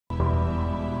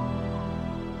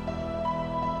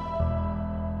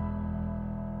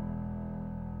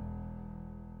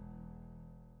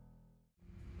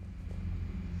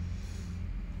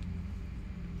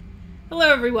Hello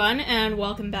everyone, and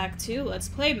welcome back to Let's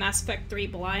Play Mass Effect 3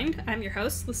 Blind. I'm your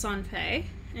host, Lasan Fei,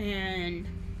 and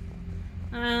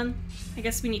I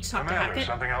guess we need to talk to Hackett.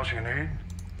 Something else you need?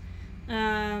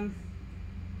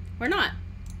 We're not.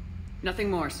 Nothing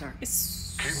more, sir. I Keep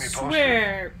me posted.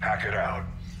 swear Hack it out.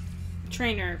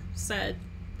 Trainer said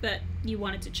that you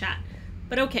wanted to chat,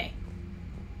 but okay.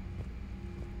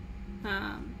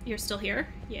 You're still here?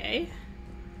 Yay.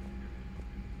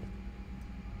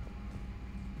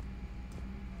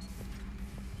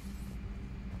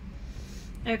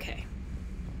 Okay.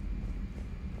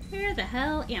 Where the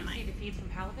hell am I? Defeat from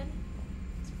Paladin?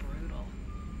 It's brutal.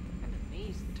 I'm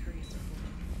amazed the Turians are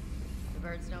holding. The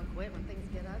birds don't quit when things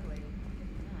get ugly.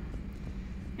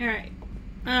 Alright.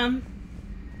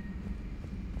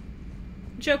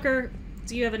 Joker,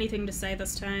 do you have anything to say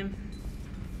this time?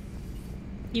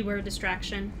 You were a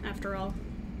distraction, after all.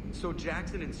 So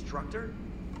Jack's an instructor?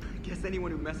 I guess anyone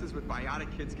who messes with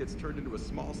biotic kids gets turned into a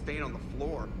small stain on the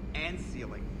floor and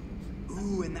ceiling.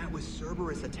 Ooh, and that was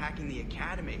Cerberus attacking the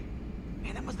academy.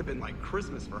 Man, that must have been like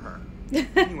Christmas for her.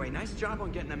 Anyway, nice job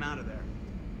on getting them out of there.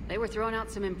 They were throwing out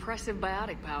some impressive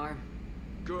biotic power.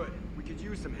 Good. We could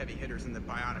use some heavy hitters in the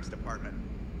biotics department.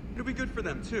 It'll be good for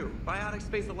them, too. Biotics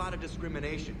face a lot of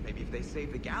discrimination. Maybe if they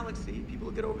save the galaxy, people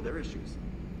will get over their issues.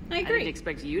 I I agree. didn't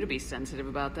expect you to be sensitive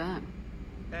about that.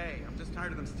 Hey, I'm just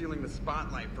tired of them stealing the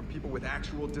spotlight from people with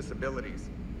actual disabilities.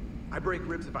 I break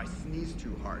ribs if I sneeze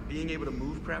too hard. Being able to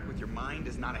move crap with your mind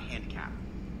is not a handicap.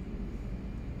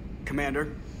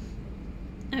 Commander.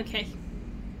 Okay.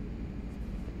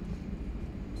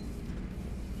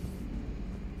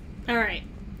 Alright.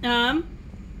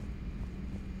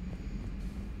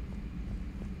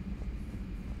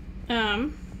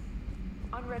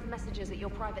 Unread messages at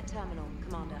your private terminal,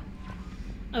 Commander.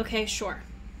 Okay, sure.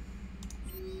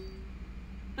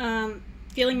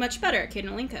 Feeling much better,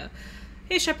 Kinolinko.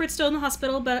 Hey, Shepard's still in the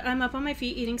hospital, but I'm up on my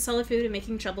feet eating solid food and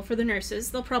making trouble for the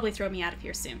nurses. They'll probably throw me out of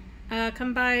here soon.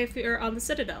 Come by if you're on the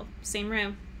Citadel. Same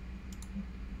room.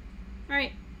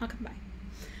 Alright, I'll come by.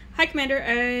 Hi, Commander.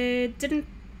 I didn't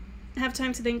have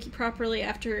time to thank you properly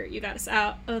after you got us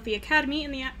out of the Academy,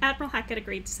 and the Admiral Hackett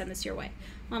agreed to send this your way.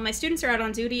 While my students are out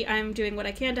on duty, I'm doing what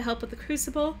I can to help with the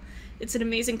Crucible. It's an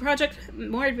amazing project,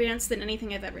 more advanced than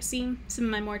anything I've ever seen. Some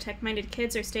of my more tech-minded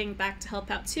kids are staying back to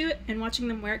help out too, and watching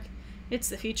them work. It's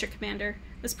the future, Commander.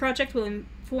 This project will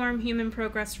inform human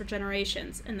progress for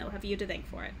generations, and they'll have you to thank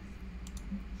for it.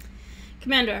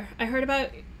 Commander, I heard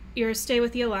about your stay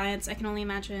with the Alliance. I can only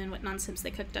imagine what nonsense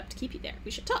they cooked up to keep you there.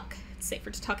 We should talk. It's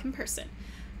safer to talk in person.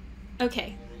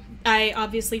 Okay. I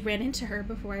obviously ran into her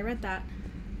before I read that.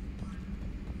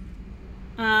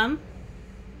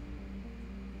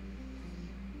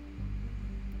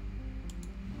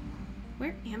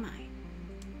 Where am I?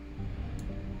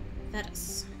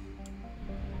 Vetus.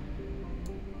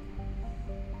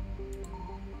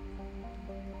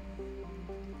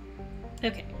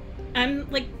 Okay. I'm,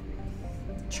 like,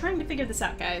 trying to figure this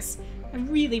out, guys. I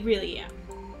really, really am.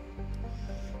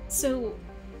 So,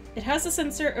 it has a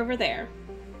sensor over there.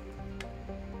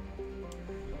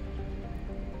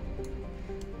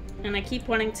 And I keep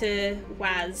wanting to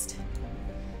WASD,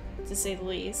 to say the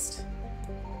least.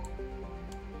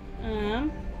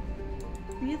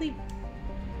 Really...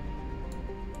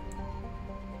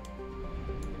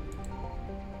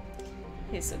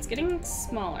 Okay, so it's getting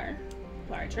smaller.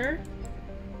 Larger.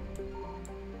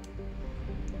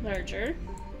 Larger.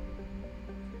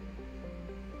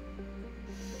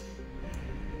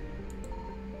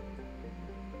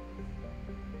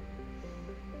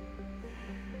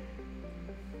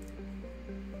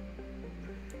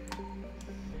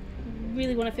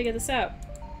 Really want to figure this out.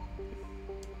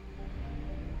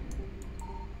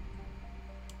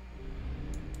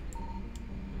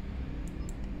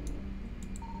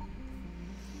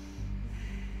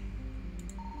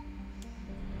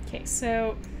 Okay,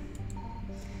 so...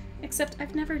 Except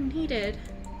I've never needed...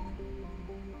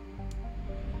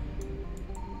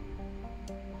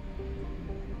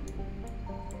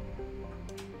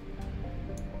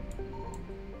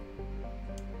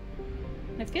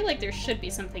 I feel like there should be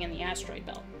something in the asteroid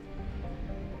belt.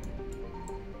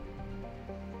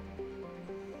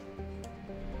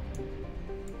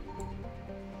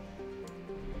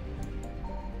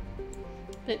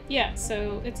 But yeah,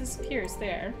 so it disappears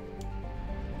there.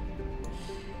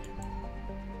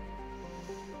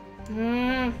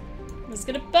 This is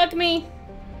gonna bug me.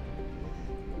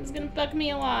 This is gonna bug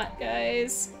me a lot,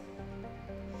 guys.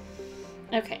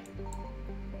 Okay.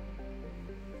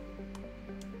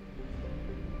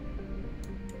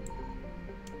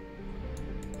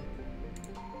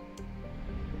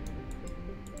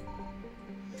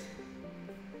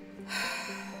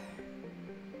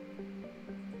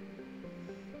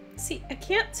 See, I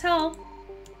can't tell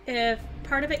if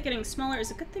part of it getting smaller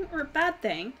is a good thing or a bad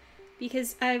thing,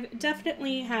 because I've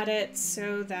definitely had it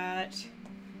so that,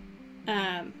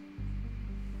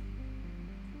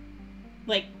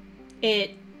 like,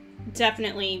 it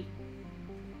definitely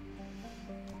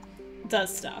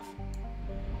does stuff.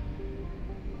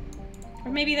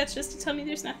 Or maybe that's just to tell me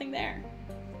there's nothing there.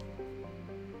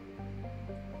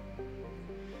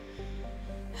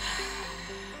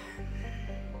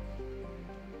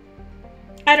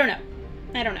 I don't know.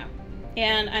 I don't know.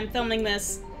 And I'm filming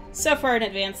this so far in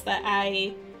advance that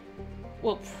I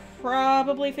will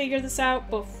probably figure this out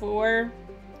before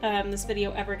this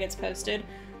video ever gets posted.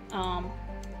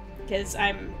 Because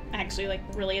I'm actually, like,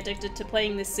 really addicted to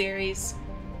playing this series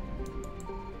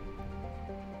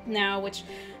now, which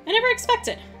I never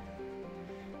expected.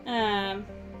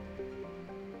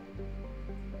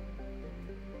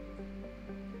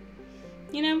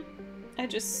 You know, I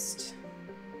just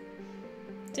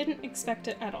didn't expect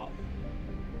it at all.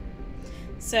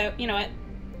 So, you know what?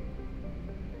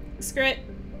 Screw it.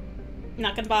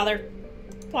 Not gonna bother.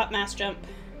 Plot mass jump.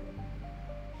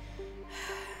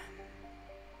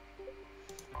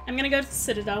 I'm gonna go to the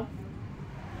Citadel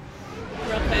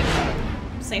real quick.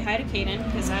 Say hi to Kaden,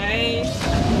 because I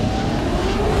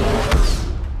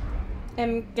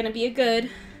am gonna be a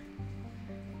good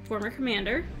former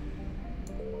commander,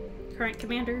 current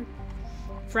commander,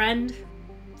 friend,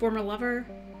 former lover,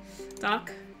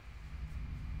 Doc.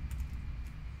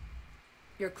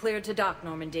 You're cleared to dock,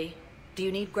 Normandy. Do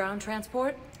you need ground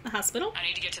transport? The hospital? I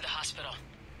need to get to the hospital.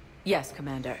 Yes,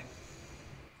 Commander.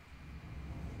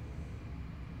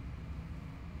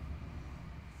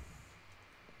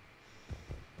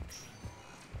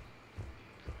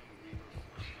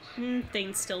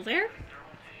 Things still there?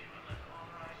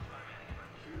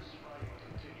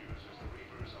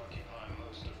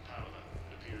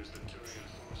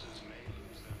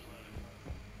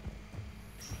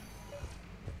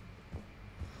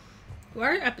 You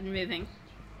are up and moving.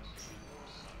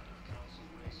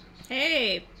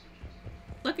 Hey!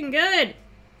 Looking good!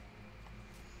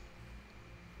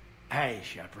 Hey,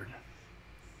 Shepard.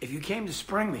 If you came to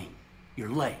spring me, you're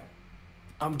late.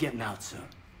 I'm getting out soon.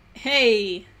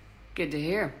 Hey! Good to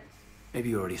hear. Maybe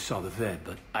you already saw the vid,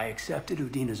 but I accepted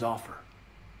Udina's offer.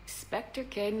 Spectre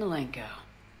Cadenalenko.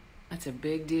 That's a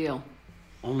big deal.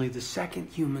 Only the second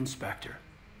human Spectre.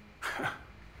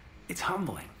 It's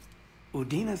humbling.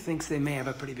 Udina thinks they may have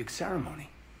a pretty big ceremony,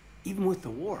 even with the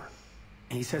war.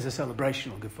 And he says a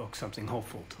celebration will give folks something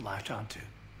hopeful to latch onto.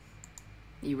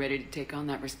 You ready to take on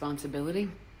that responsibility?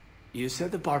 You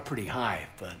set the bar pretty high,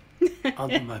 but I'll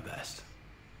do my best.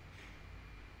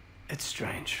 It's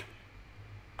strange.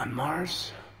 On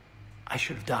Mars, I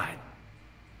should have died.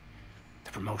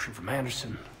 The promotion from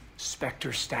Anderson,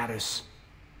 Spectre status.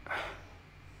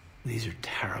 These are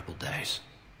terrible days.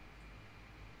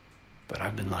 But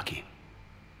I've been lucky.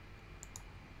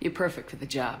 You're perfect for the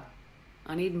job.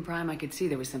 On Eden Prime, I could see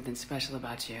there was something special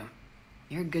about you.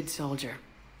 You're a good soldier.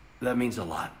 That means a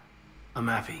lot. I'm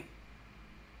happy.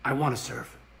 I want to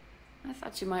serve. I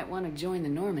thought you might want to join the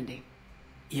Normandy.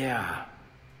 Yeah.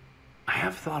 I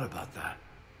have thought about that.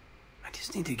 I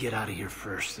just need to get out of here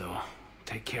first, though.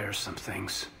 Take care of some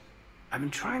things. I've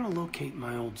been trying to locate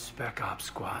my old Spec Ops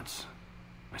squads.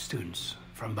 My students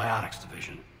from Biotics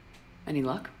Division. Any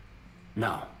luck?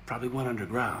 No, probably went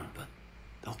underground, but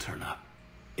they'll turn up.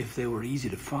 If they were easy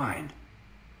to find,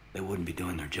 they wouldn't be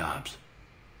doing their jobs.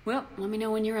 Well, let me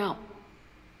know when you're out.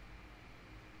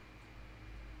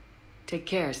 Take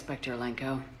care, Spectre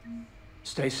Lenko.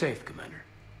 Stay safe, Commander.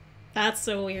 That's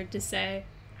so weird to say.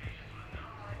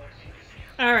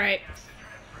 Alright.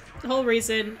 The whole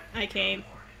reason I came...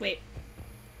 Wait.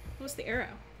 What was the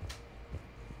arrow?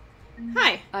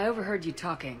 Hi! I overheard you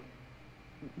talking.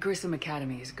 Grissom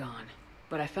Academy is gone,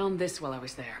 but I found this while I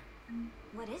was there.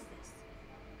 What is this?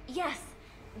 Yes,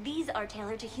 these are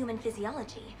tailored to human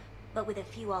physiology, but with a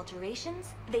few alterations,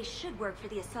 they should work for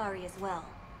the Asari as well.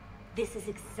 This is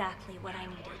exactly what I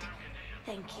needed.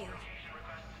 Thank you.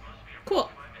 Cool.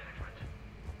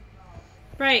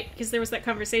 Right, because there was that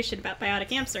conversation about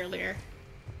biotic amps earlier.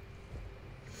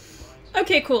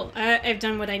 Okay, cool. I've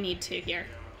done what I need to here.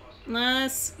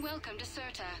 Let's... Welcome to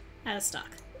Serta. Out of stock.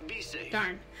 Be safe.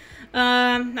 Darn.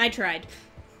 I tried.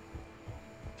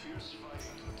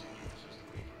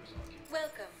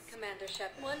 Welcome, Commander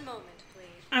Shep. One moment, please.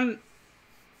 I'm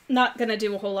not gonna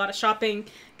do a whole lot of shopping,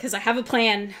 because I have a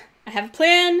plan. I have a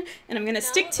plan, and I'm gonna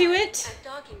stick to it. At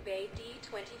docking bay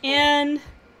D24. And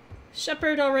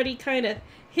Shepard already kind of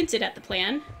hinted at the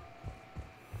plan.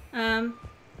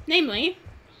 Namely,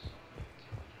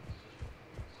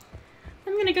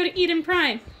 I'm gonna go to Eden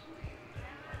Prime.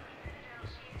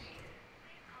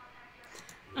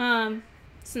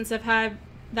 since I've had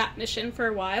that mission for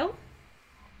a while.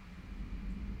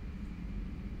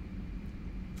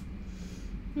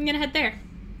 I'm gonna head there.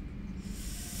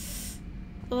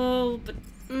 Oh, but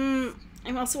I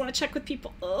also want to check with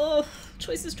people. Oh,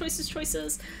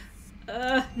 choices.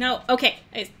 No. Okay.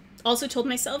 I also told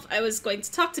myself I was going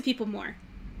to talk to people more.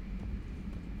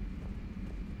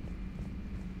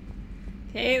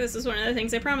 Okay, this is one of the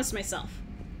things I promised myself.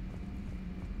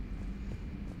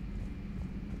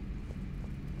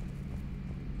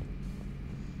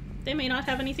 They may not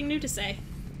have anything new to say.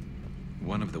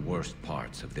 One of the worst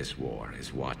parts of this war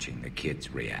is watching the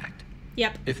kids react.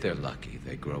 Yep. If they're lucky,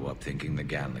 they grow up thinking the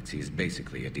galaxy is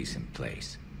basically a decent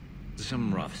place.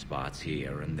 Some rough spots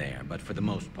here and there, but for the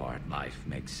most part, life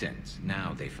makes sense.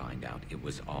 Now they find out it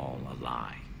was all a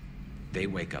lie. They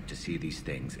wake up to see these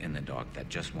things in the dark that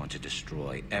just want to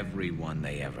destroy everyone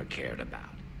they ever cared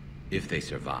about. If they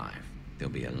survive,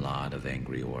 there'll be a lot of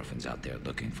angry orphans out there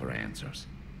looking for answers.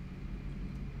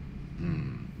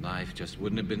 Life just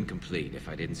wouldn't have been complete if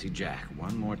I didn't see Jack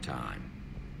one more time.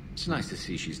 It's nice to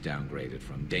see she's downgraded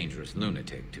from dangerous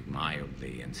lunatic to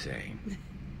mildly insane.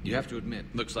 You have to admit,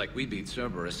 looks like we beat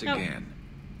Cerberus again.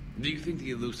 Do you think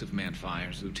the elusive man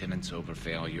fires lieutenants over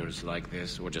failures like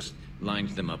this, or just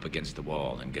lines them up against the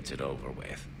wall and gets it over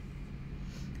with?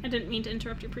 I didn't mean to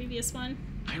interrupt your previous one.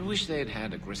 I wish they had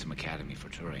had a Grissom Academy for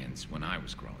Turians when I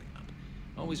was growing up.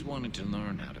 Always wanted to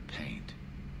learn how to paint.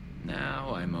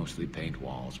 Now I mostly paint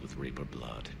walls with Reaper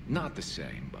blood. Not the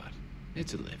same, but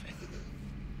it's a living.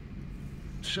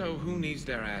 So who needs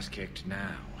their ass kicked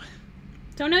now?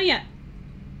 Don't know yet.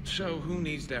 So who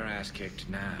needs their ass kicked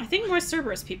now? I think more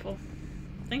Cerberus people.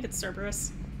 I think it's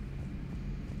Cerberus.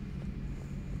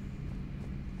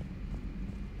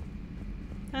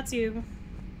 That's you.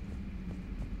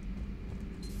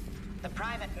 The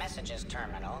private messages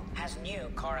terminal has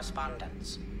new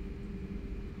correspondence.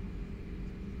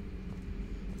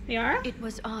 Liara? It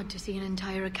was odd to see an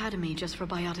entire academy just for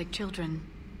biotic children.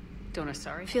 Don't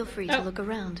sorry. Feel free to look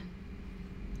around.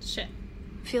 Shit.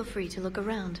 Feel free to look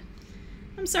around.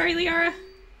 I'm sorry, Liara.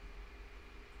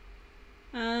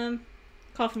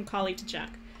 Call from colleague to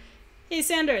Jack. Hey,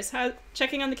 Sanders,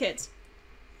 checking on the kids.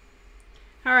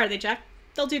 How are they, Jack?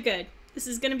 They'll do good. This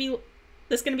is gonna be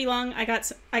long. I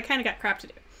kind of got crap to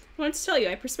do. I wanted to tell you,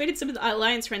 I persuaded some of the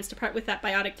Alliance friends to part with that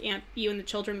biotic ant you and the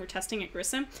children were testing at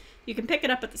Grissom. You can pick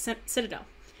it up at the Citadel.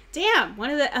 Damn, one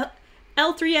of the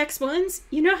L3X1s?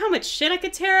 You know how much shit I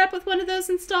could tear up with one of those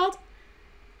installed?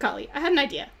 Collie, I had an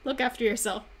idea. Look after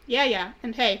yourself. Yeah,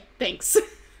 and hey, thanks.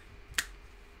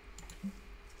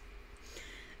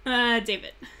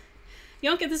 David. You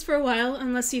won't get this for a while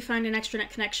unless you find an extranet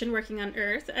connection working on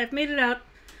Earth. I've made it out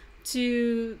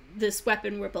to this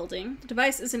weapon we're building. The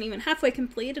device isn't even halfway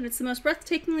complete, and it's the most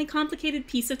breathtakingly complicated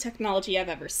piece of technology I've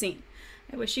ever seen.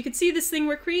 I wish you could see this thing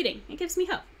we're creating. It gives me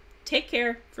hope. Take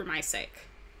care, for my sake.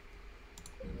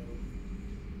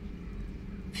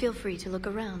 Feel free to look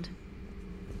around.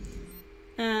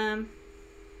 I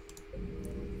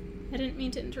didn't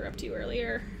mean to interrupt you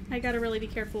earlier. I gotta really be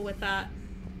careful with that.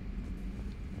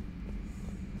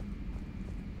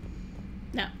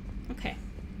 No. Okay.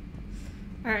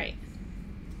 Alright.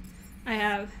 I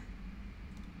have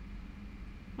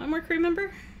one more crew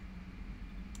member.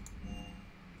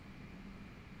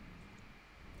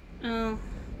 Oh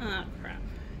crap.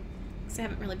 Because I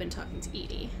haven't really been talking to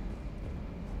Edie.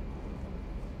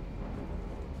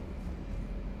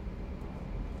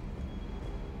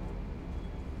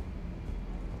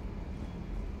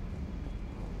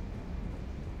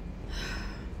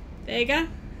 Vega?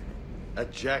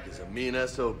 That Jack is a mean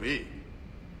SOB.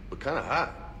 But kind of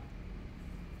hot.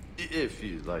 If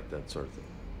you like that sort of thing.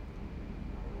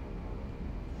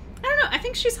 I don't know. I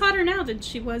think she's hotter now than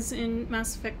she was in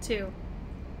Mass Effect 2.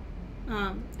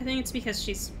 I think it's because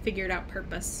she's figured out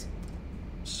purpose.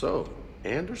 So,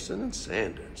 Anderson and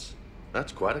Sanders.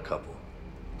 That's quite a couple.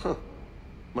 Huh.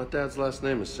 My dad's last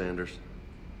name is Sanders.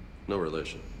 No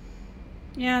relation.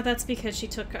 Yeah, that's because she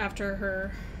took after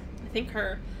her, I think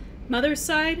her mother's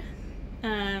side.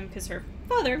 Because her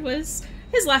father was,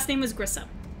 his last name was Grissom.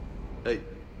 Hey.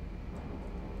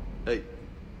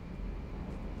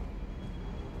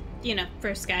 You know,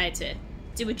 first guy to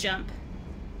do a jump.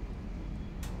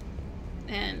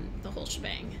 And the whole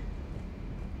shebang.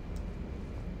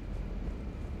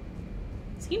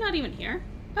 Is he not even here?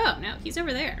 Oh, no, he's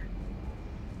over there.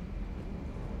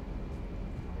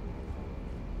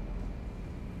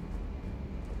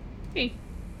 Hey.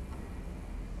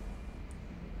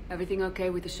 Everything okay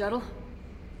with the shuttle?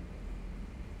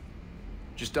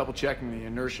 Just double checking the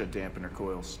inertia dampener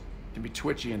coils. Can be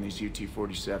twitchy in these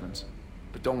UT-47s.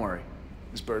 But don't worry,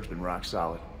 this bird's been rock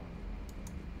solid.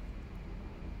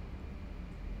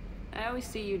 always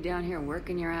see you down here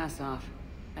working your ass off.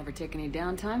 Ever take any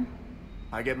downtime?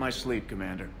 I get my sleep,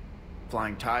 Commander.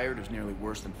 Flying tired is nearly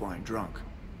worse than flying drunk.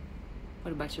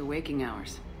 What about your waking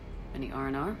hours? Any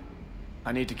R&R?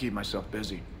 I need to keep myself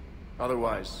busy.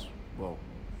 Otherwise, well,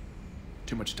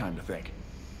 too much time to think.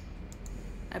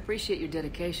 I appreciate your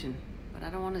dedication, but I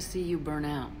don't want to see you burn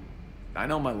out. I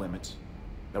know my limits.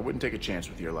 I wouldn't take a chance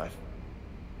with your life.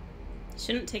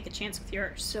 Shouldn't take a chance with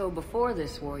yours. So before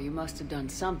this war, you must have done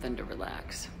something to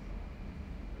relax.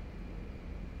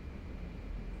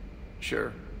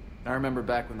 Sure. I remember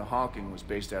back when the Hawking was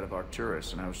based out of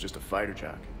Arcturus and I was just a fighter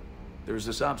jock. There was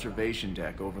this observation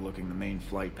deck overlooking the main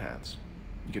flight paths.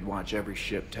 You could watch every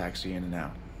ship taxi in and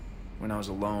out. When I was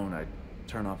alone, I'd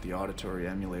turn off the auditory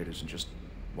emulators and just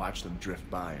watch them drift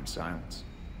by in silence.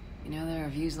 You know, there are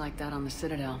views like that on the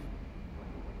Citadel.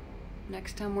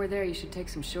 Next time we're there, you should take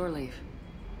some shore leave.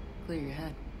 Clear your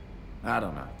head. I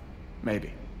don't know.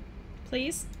 Maybe.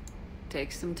 Please?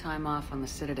 Take some time off on the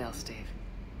Citadel, Steve.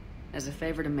 As a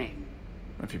favor to me.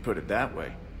 If you put it that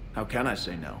way, how can I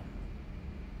say no?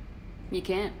 You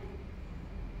can't.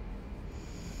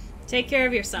 Take care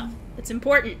of yourself. It's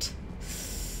important.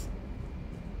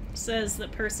 Says the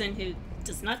person who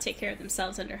does not take care of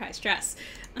themselves under high stress.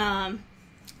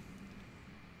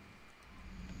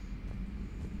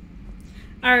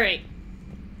 Alright.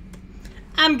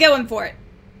 I'm going for it.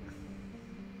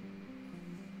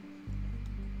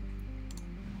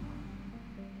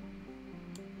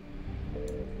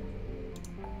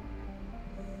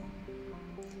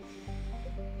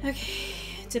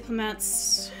 Okay,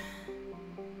 diplomats.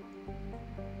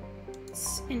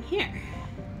 It's in here.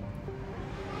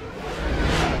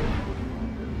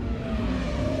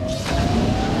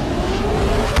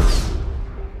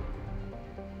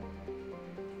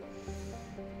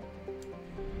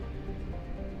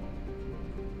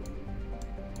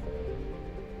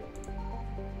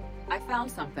 I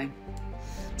found something.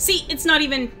 See, it's not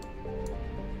even...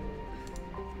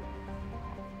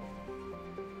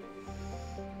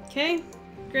 Okay,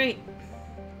 great.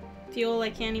 Fuel I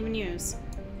can't even use.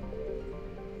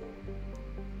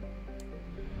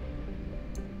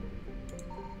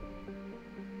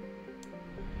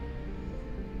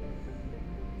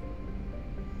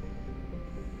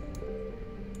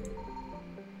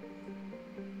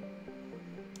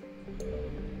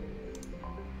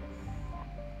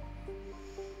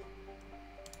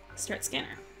 Start scanner.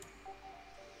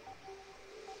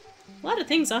 A lot of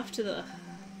things off to the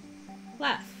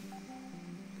left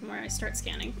from where I start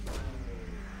scanning.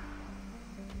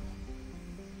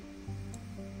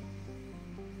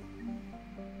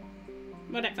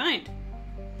 What'd I find?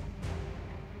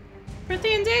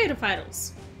 Prothean data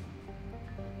files.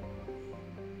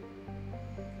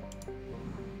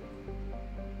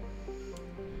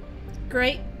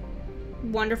 Great.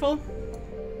 Wonderful.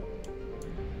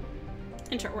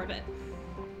 Enter orbit.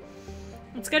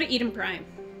 Let's go to Eden Prime.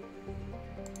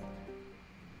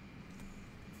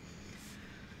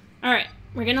 Alright,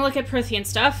 we're gonna look at Prothean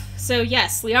stuff. So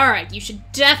yes, Liara, you should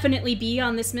definitely be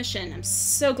on this mission. I'm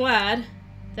so glad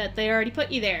that they already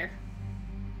put you there.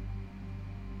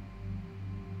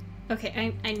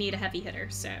 Okay, I need a heavy hitter,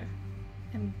 so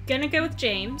I'm gonna go with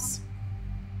James.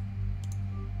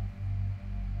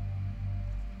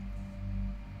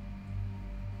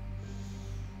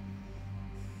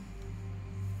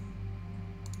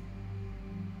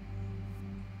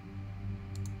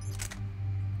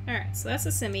 Alright, so that's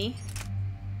a simi.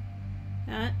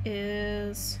 That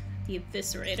is the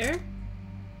Eviscerator.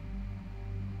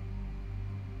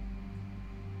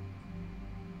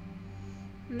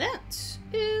 And that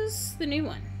is the new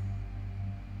one.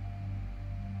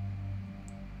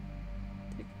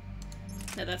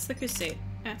 No, that's the Crusade.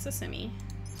 That's a simi.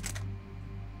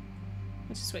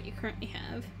 Which is what you currently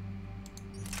have.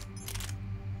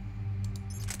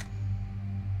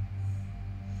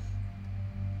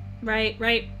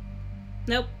 Right.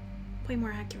 Nope. Way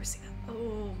more accuracy though.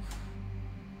 Oh.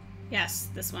 Yes,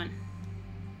 this one.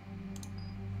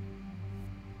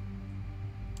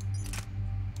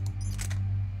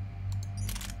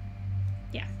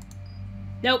 Yeah.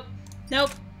 Nope. Hang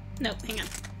on.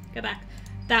 Go back.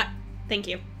 That. Thank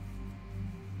you.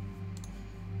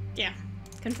 Yeah.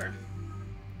 Confirm.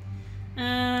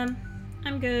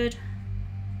 I'm good.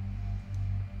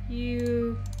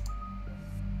 You...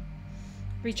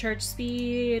 recharge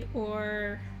speed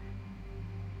or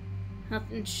health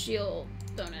and shield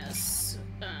bonus.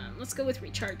 Let's go with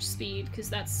recharge speed because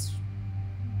that's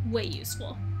way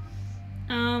useful.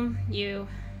 You.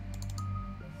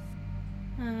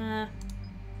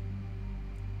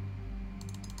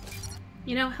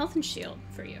 You know, health and shield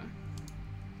for you.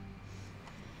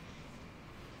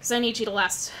 Because because I need you to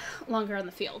last longer on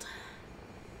the field.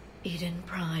 Eden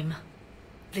Prime.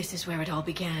 This is where it all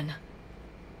began.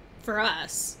 For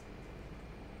us.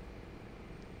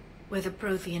 Where the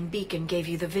Prothean beacon gave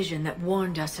you the vision that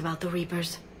warned us about the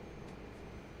Reapers.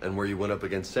 And where you went up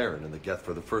against Saren and the Geth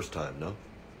for the first time, no?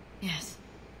 Yes.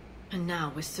 And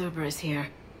now, with Cerberus here,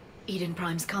 Eden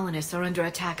Prime's colonists are under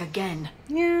attack again.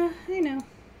 Yeah, I know.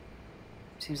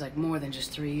 Seems like more than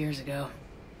just 3 years ago.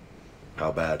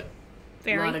 How bad?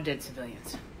 Very. A lot of dead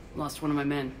civilians. Lost one of my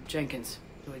men, Jenkins,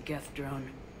 to a Geth drone.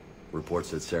 Reports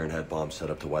said Saren had bombs set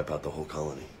up to wipe out the whole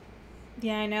colony.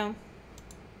 Yeah, I know.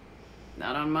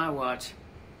 Not on my watch.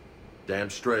 Damn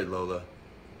straight, Lola.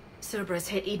 Cerberus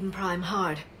hit Eden Prime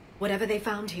hard. Whatever they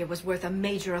found here was worth a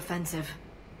major offensive.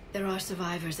 There are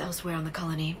survivors elsewhere on the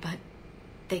colony, but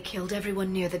they killed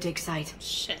everyone near the dig site.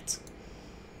 Shit.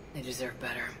 They deserve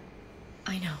better.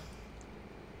 I know.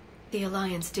 The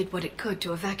Alliance did what it could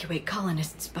to evacuate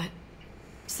colonists, but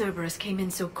Cerberus came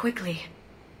in so quickly.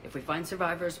 If we find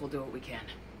survivors, we'll do what we can.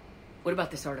 What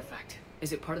about this artifact?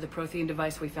 Is it part of the Prothean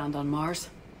device we found on Mars?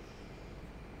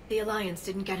 The Alliance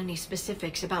didn't get any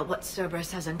specifics about what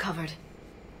Cerberus has uncovered.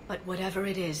 But whatever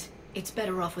it is, it's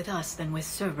better off with us than with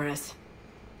Cerberus.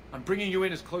 I'm bringing you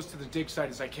in as close to the dig site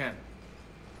as I can.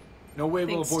 No way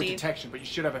we'll avoid Steve. detection, but you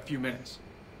should have a few minutes.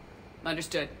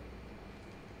 Understood.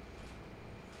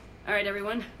 All right,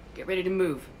 everyone. Get ready to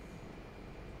move.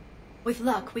 With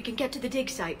luck, we can get to the dig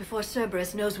site before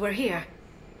Cerberus knows we're here.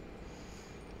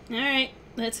 Alright,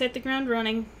 let's hit the ground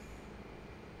running.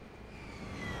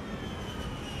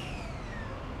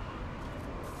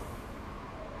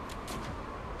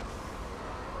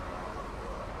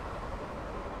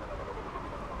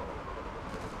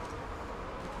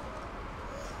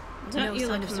 Don't No you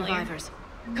sign look of familiar? survivors.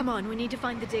 Come on, we need to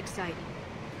find the dig site.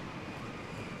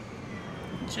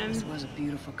 This was a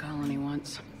beautiful colony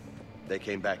once. They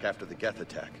came back after the Geth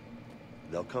attack.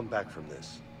 They'll come back from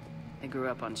this. They grew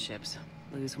up on ships.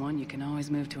 Lose one, you can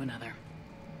always move to another.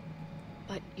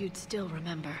 But you'd still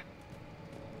remember.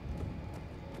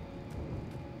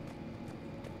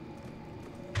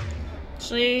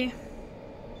 Actually,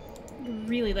 I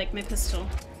really like my pistol.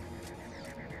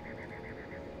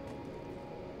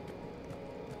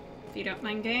 If you don't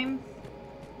mind, game.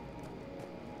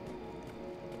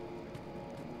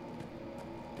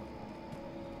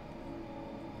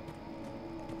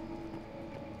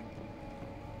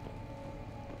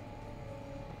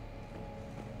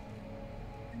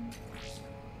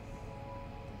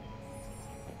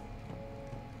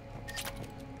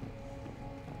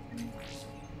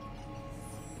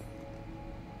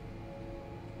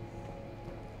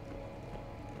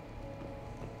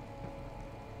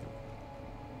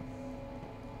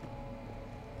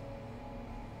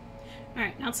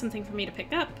 Alright, now it's something for me to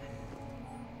pick up.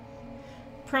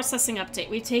 Processing update.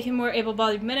 We've taken more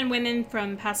able-bodied men and women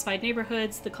from pacified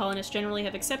neighborhoods. The colonists generally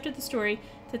have accepted the story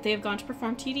that they have gone to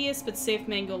perform tedious but safe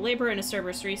manual labor in a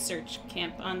Cerberus research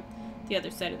camp on the other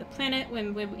side of the planet.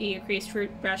 When we increased fruit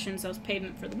rations as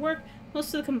payment for the work,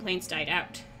 most of the complaints died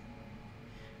out.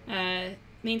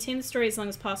 Maintain the story as long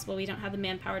as possible. We don't have the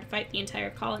manpower to fight the entire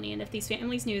colony, and if these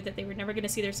families knew that they were never going to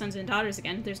see their sons and daughters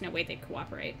again, there's no way they'd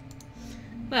cooperate.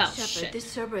 Well, Shepard, shit.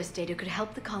 this Cerberus data could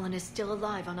help the colonists still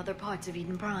alive on other parts of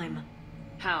Eden Prime.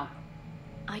 How?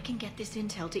 I can get this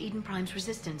intel to Eden Prime's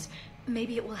resistance.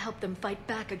 Maybe it will help them fight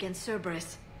back against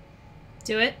Cerberus.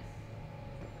 Do it.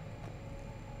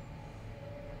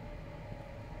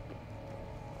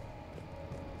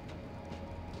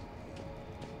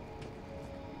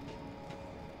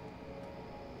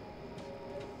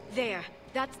 There.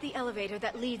 That's the elevator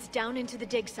that leads down into the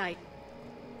dig site.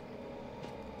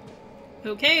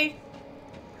 Okay.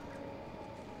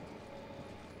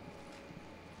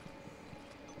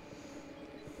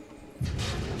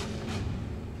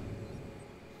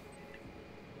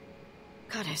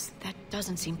 Goddess, that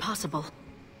doesn't seem possible.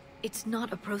 It's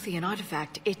not a Prothean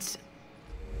artifact, it's...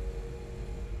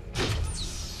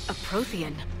 a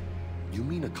Prothean. You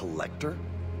mean a collector?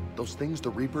 Those things the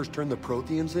Reapers turned the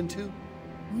Protheans into?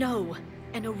 No,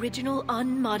 an original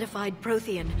unmodified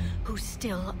Prothean who's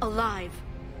still alive.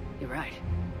 You're right.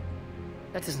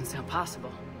 That doesn't sound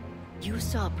possible. You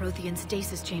saw Prothean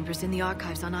stasis chambers in the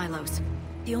archives on Ilos.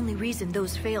 The only reason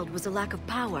those failed was a lack of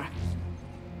power.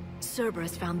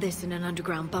 Cerberus found this in an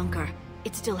underground bunker.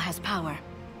 It still has power.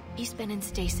 He's been in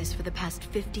stasis for the past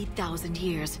 50,000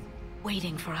 years,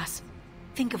 waiting for us.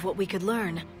 Think of what we could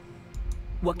learn.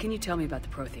 What can you tell me about the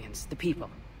Protheans? The people,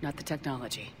 not the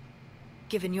technology.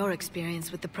 Given your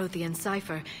experience with the Prothean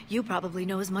cipher, you probably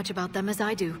know as much about them as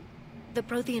I do. The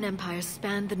Prothean Empire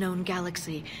spanned the known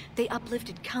galaxy. They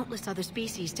uplifted countless other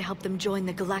species to help them join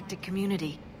the galactic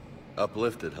community.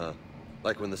 Uplifted, huh?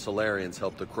 Like when the Solarians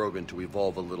helped the Krogan to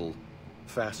evolve a little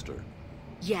faster.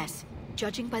 Yes.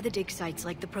 Judging by the dig sites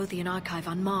like the Prothean Archive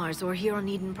on Mars or here on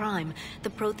Eden Prime, the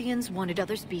Protheans wanted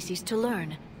other species to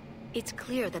learn. It's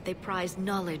clear that they prize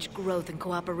knowledge, growth, and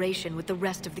cooperation with the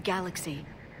rest of the galaxy.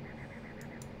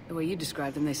 The way you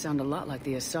describe them, they sound a lot like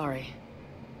the Asari.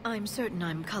 I'm certain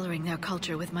I'm coloring their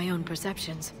culture with my own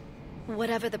perceptions.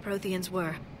 Whatever the Protheans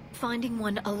were, finding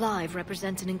one alive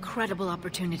represents an incredible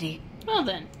opportunity. Well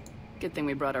then. Good thing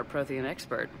we brought our Prothean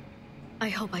expert. I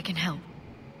hope I can help.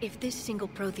 If this single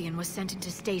Prothean was sent into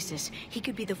stasis, he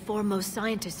could be the foremost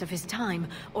scientist of his time,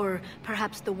 or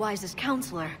perhaps the wisest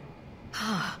counselor.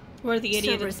 Or the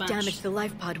idiot of the Cerberus bunch. damaged the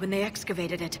life pod when they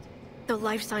excavated it. The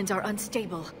life signs are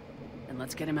unstable. Then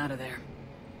let's get him out of there.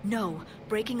 No,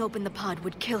 breaking open the pod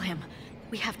would kill him.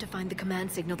 We have to find the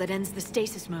command signal that ends the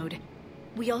stasis mode.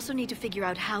 We also need to figure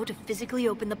out how to physically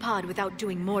open the pod without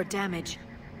doing more damage.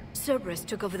 Cerberus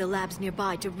took over the labs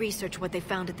nearby to research what they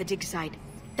found at the dig site.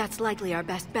 That's likely our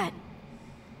best bet.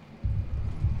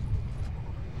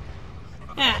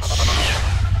 Ash.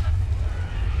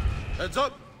 Heads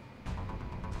up!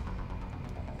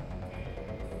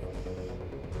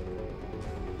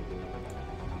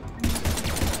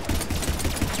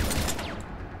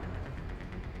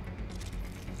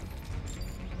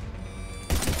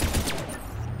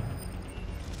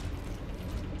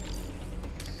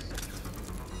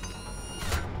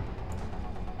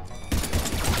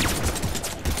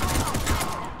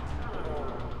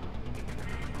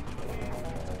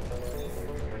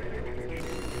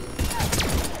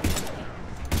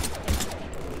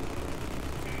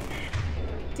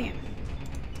 Damn.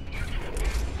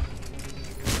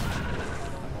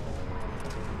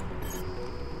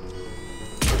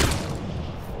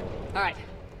 Alright,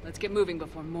 let's get moving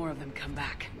before more of them come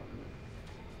back.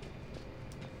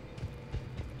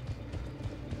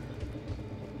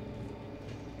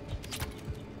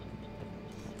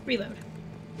 Reload.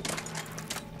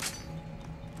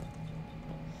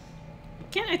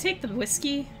 Can't I take the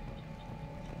whiskey?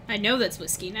 I know that's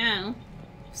whiskey now.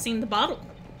 I've seen the bottle.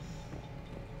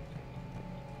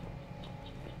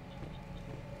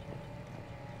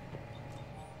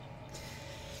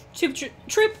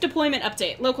 Troop deployment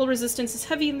update. Local resistance is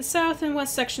heavy in the south and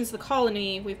west sections of the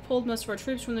colony. We've pulled most of our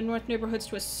troops from the north neighborhoods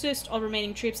to assist. All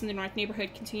remaining troops in the north neighborhood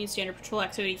continue standard patrol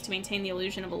activities to maintain the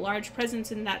illusion of a large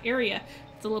presence in that area.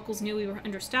 If the locals knew we were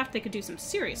understaffed, they could do some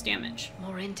serious damage.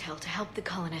 More intel to help the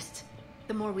colonists.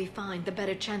 The more we find, the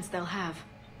better chance they'll have.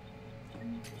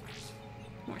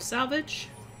 More salvage.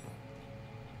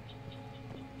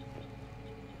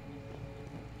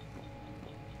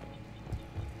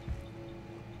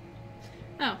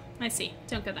 Oh, I see.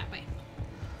 Don't go that way.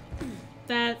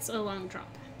 That's a long drop.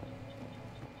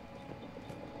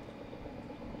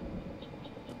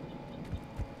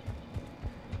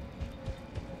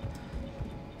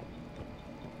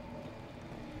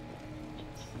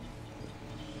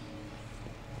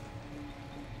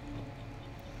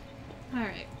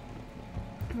 Alright.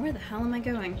 Where the hell am I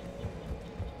going?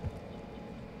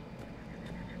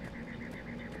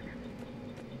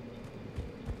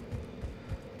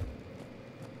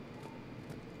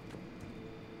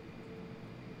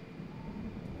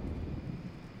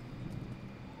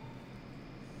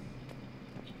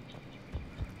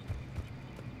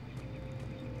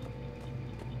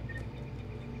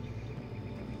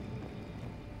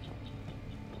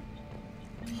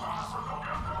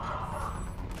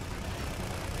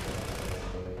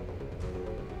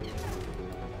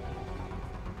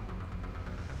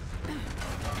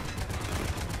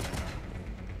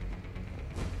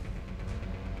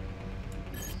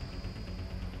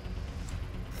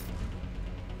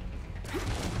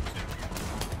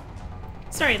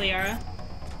 Sorry, Liara.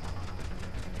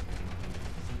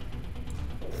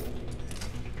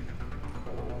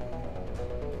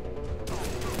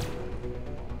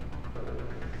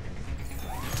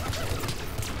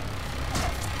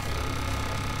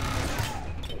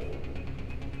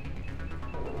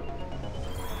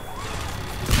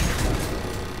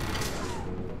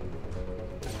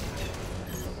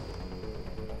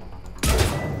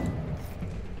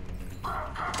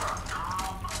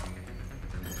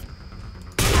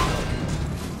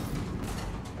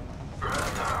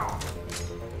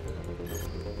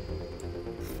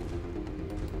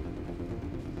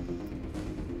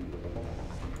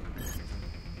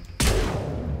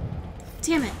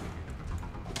 Damn it.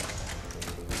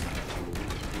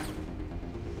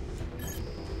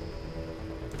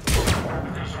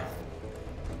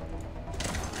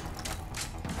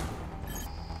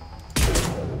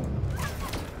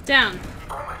 Down.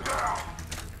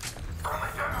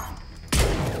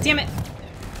 Damn it.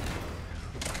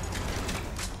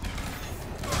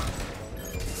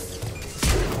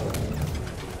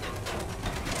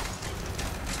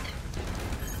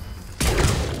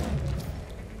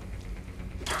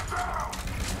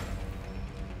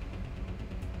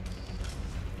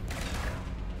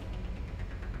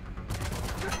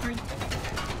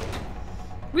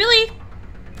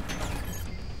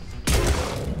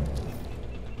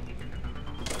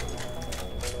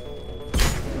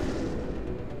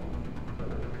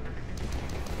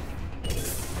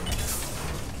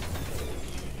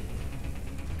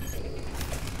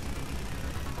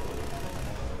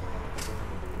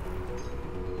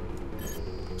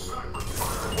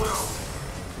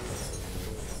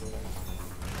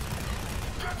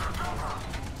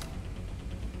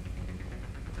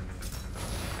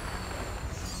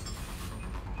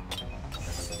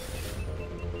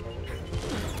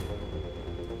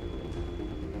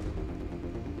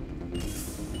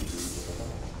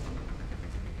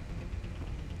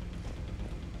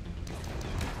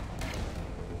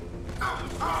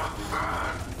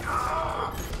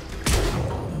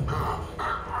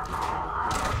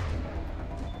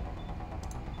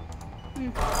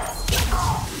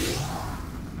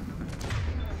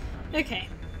 Okay.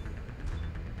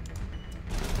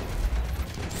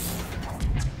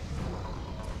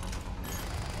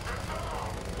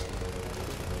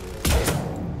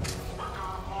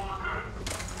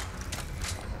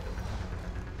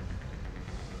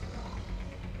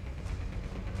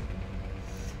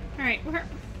 Alright, where...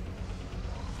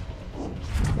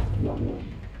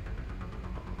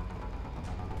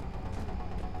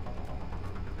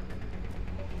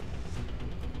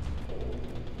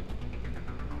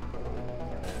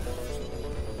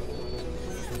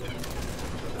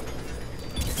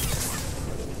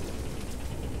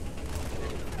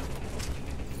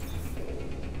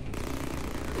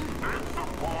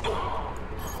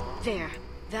 There.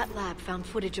 That lab found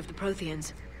footage of the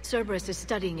Protheans. Cerberus is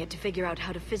studying it to figure out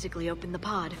how to physically open the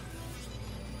pod.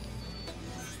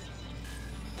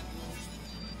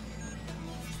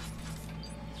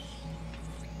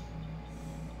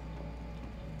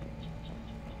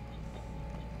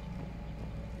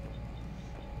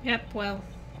 Yep, well,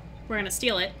 we're gonna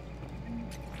steal it.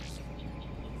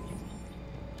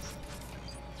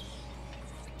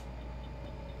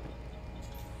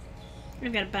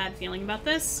 I've got a bad feeling about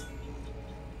this.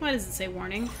 Why does it say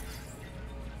warning?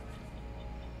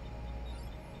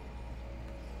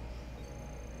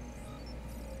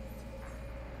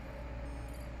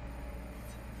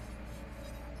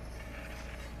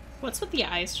 What's with the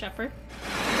eyes, Shepard?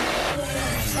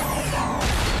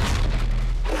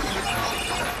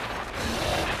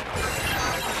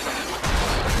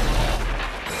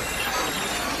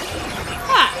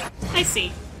 Ah, I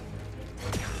see.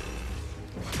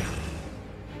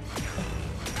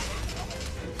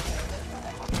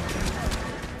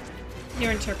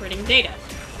 You're interpreting data.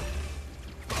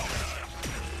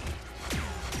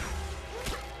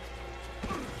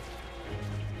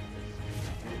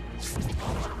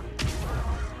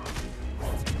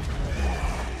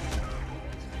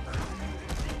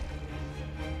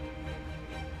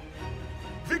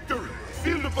 Victory!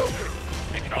 Seal the bunker!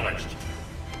 Acknowledged.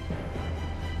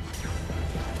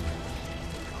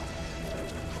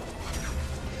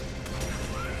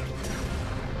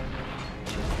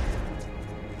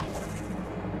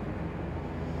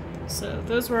 So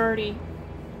those were already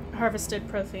harvested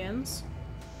Protheans.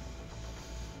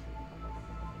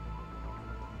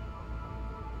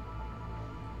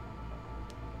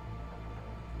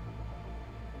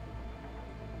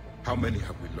 How many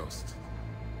have we lost?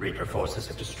 Reaper forces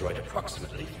have destroyed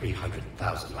approximately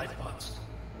 300,000 life pods.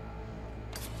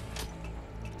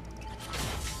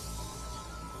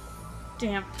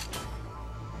 Damn.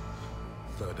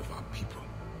 Third of our people.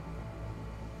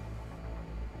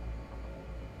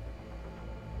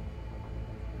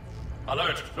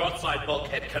 Alert! Broadside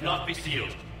bulkhead cannot be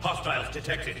sealed. Hostiles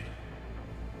detected.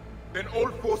 Then all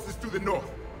forces to the north.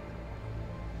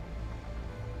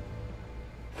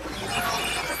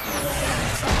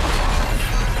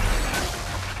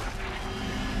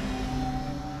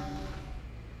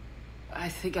 I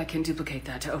think I can duplicate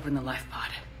that to open the life pod.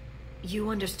 You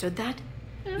understood that?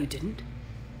 You didn't?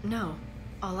 No.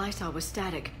 All I saw was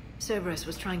static. Cerberus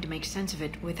was trying to make sense of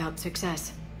it without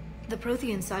success. The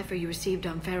Prothean cipher you received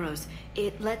on Pharaohs,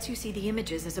 it lets you see the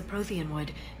images as a Prothean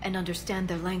would, and understand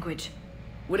their language.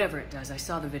 Whatever it does, I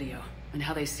saw the video, and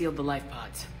how they sealed the life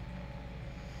pods.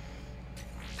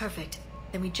 Perfect.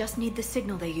 Then we just need the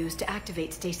signal they use to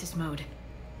activate stasis mode.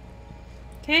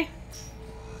 Okay.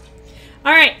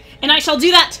 Alright, and I shall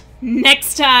do that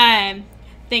next time.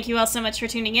 Thank you all so much for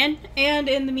tuning in, and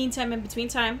in the meantime, in between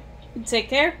time, take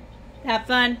care, have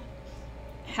fun,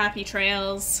 happy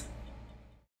trails.